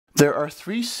There are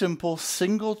three simple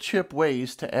single-chip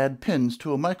ways to add pins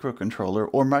to a microcontroller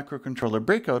or microcontroller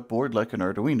breakout board like an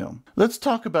Arduino. Let's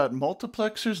talk about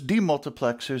multiplexers,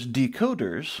 demultiplexers,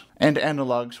 decoders, and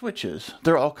analog switches.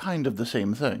 They're all kind of the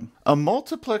same thing. A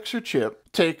multiplexer chip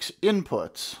takes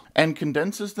inputs and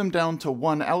condenses them down to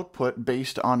one output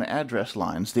based on address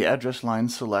lines. The address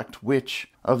lines select which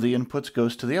of the inputs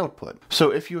goes to the output.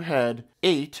 So if you had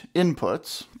 8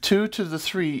 inputs, 2 to the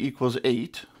 3 equals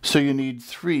 8, so you need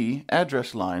 3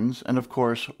 address lines and of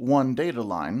course 1 data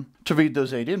line to read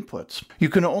those 8 inputs. You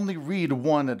can only read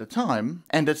one at a time,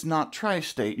 and it's not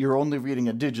tri-state, you're only reading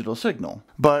a digital signal.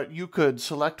 But you could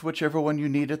select whichever one you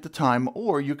need at the time,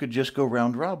 or you could just go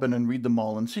round robin and read them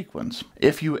all in sequence.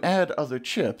 If you add other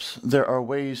chips, there are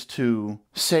ways to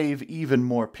save even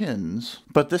more pins,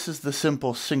 but this is the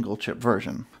simple single chip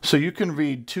version. So you can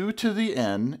read 2 to the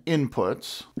n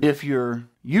inputs if you're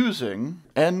using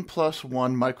n plus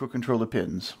 1 microcontroller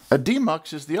pins. A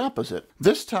demux is the opposite.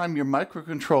 This time your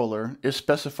microcontroller is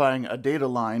specifying a data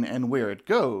line and where it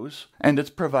goes, and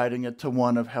it's providing it to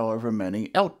one of however many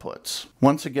outputs.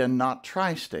 Once again, not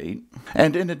tri-state,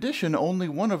 and in addition, only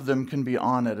one of them can be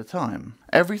on at a time.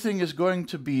 Everything is going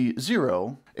to be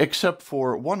 0, except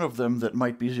for one of them that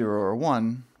might be 0 or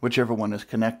 1, whichever one is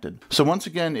connected. So once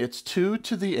again, it's 2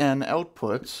 to the n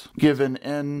outputs given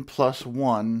n plus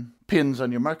 1 pins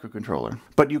on your microcontroller.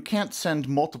 But you can't send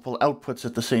multiple outputs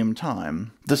at the same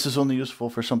time. This is only useful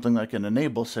for something like an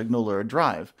enable signal or a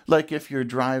drive. Like if you're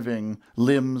driving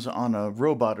limbs on a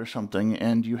robot or something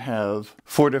and you have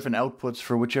 4 different outputs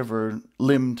for whichever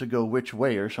limb to go which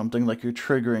way or something, like you're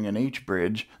triggering an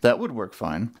H-bridge, that would work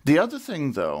fine. The other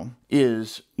thing though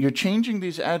is you're changing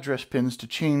these address pins to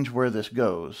change where this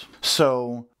goes.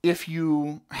 So if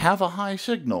you have a high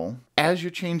signal, as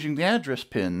you're changing the address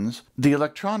pins, the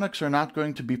electronics are not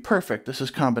going to be perfect. This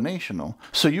is combinational.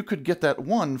 So you could get that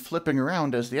 1 flipping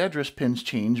around as the address pins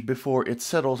change before it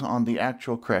settles on the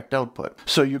actual correct output.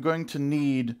 So you're going to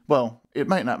need, well, it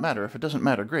might not matter. If it doesn't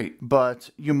matter, great. But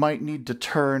you might need to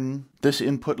turn this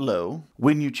input low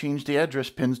when you change the address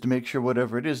pins to make sure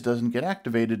whatever it is doesn't get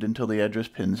activated until the address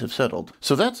pins have settled.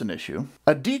 So that's an issue.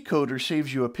 A decoder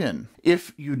saves you a pin.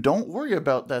 If you don't worry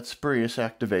about that spurious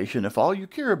activation, if all you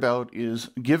care about is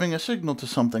giving a signal to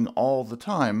something all the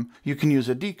time, you can use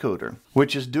a decoder,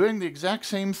 which is doing the exact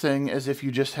same thing as if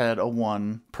you just had a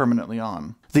 1 permanently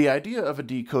on. The idea of a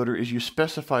decoder is you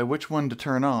specify which one to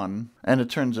turn on, and it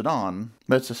turns it on.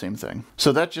 That's the same thing.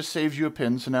 So that just saves you a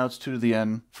pin, so now it's 2 to the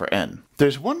n for n.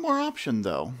 There's one more option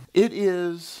though. It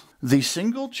is the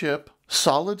single chip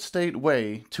solid-state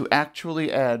way to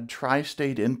actually add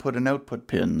tri-state input and output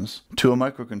pins to a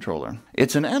microcontroller.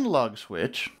 It's an analog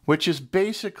switch, which is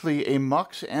basically a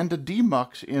mux and a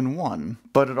demux in one,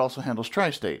 but it also handles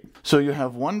tri-state. So you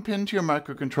have 1 pin to your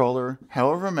microcontroller,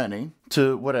 however many,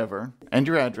 to whatever, and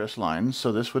your address lines,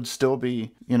 so this would still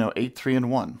be, 8, 3,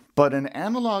 and 1. But an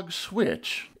analog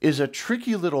switch is a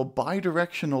tricky little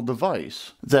bidirectional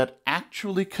device that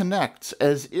actually connects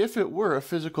as if it were a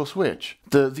physical switch.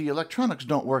 The electronics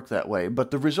don't work that way,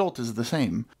 but the result is the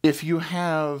same. If you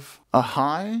have a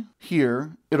high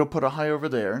here, it'll put a high over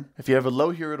there. If you have a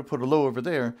low here, it'll put a low over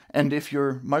there. And if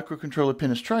your microcontroller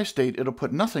pin is tri-state, it'll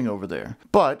put nothing over there.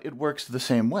 But it works the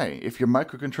same way. If your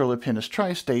microcontroller pin is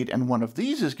tri-state and one of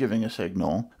these is giving a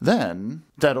signal, then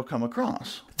that'll come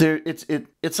across.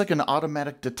 It's like an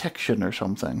automatic detection or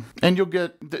something. And you'll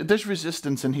get, there's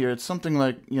resistance in here. It's something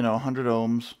like, 100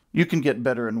 ohms. You can get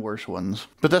better and worse ones,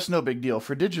 but that's no big deal.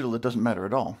 For digital, it doesn't matter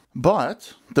at all.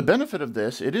 But the benefit of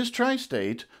this, it is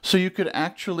tri-state, so you could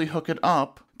actually hook it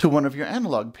up to one of your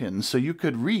analog pins. So you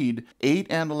could read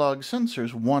 8 analog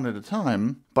sensors one at a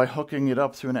time by hooking it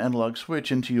up through an analog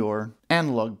switch into your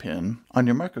analog pin on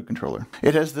your microcontroller.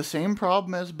 It has the same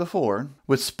problem as before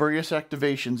with spurious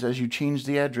activations as you change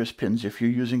the address pins if you're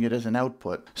using it as an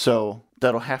output. So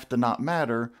that'll have to not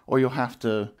matter, or you'll have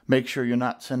to make sure you're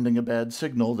not sending a bad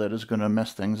signal that is going to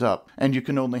mess things up. And you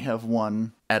can only have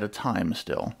 1 at a time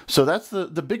still. So that's the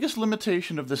biggest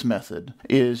limitation of this method,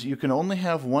 is you can only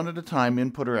have 1 at a time,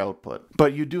 input or output.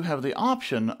 But you do have the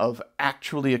option of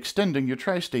actually extending your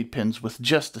tri-state pins with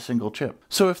just a single chip.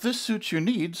 So if this suits your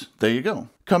needs, there you go.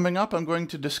 Coming up, I'm going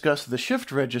to discuss the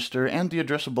shift register and the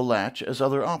addressable latch as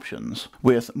other options,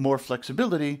 with more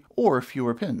flexibility or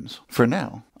fewer pins. For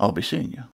now, I'll be seeing you.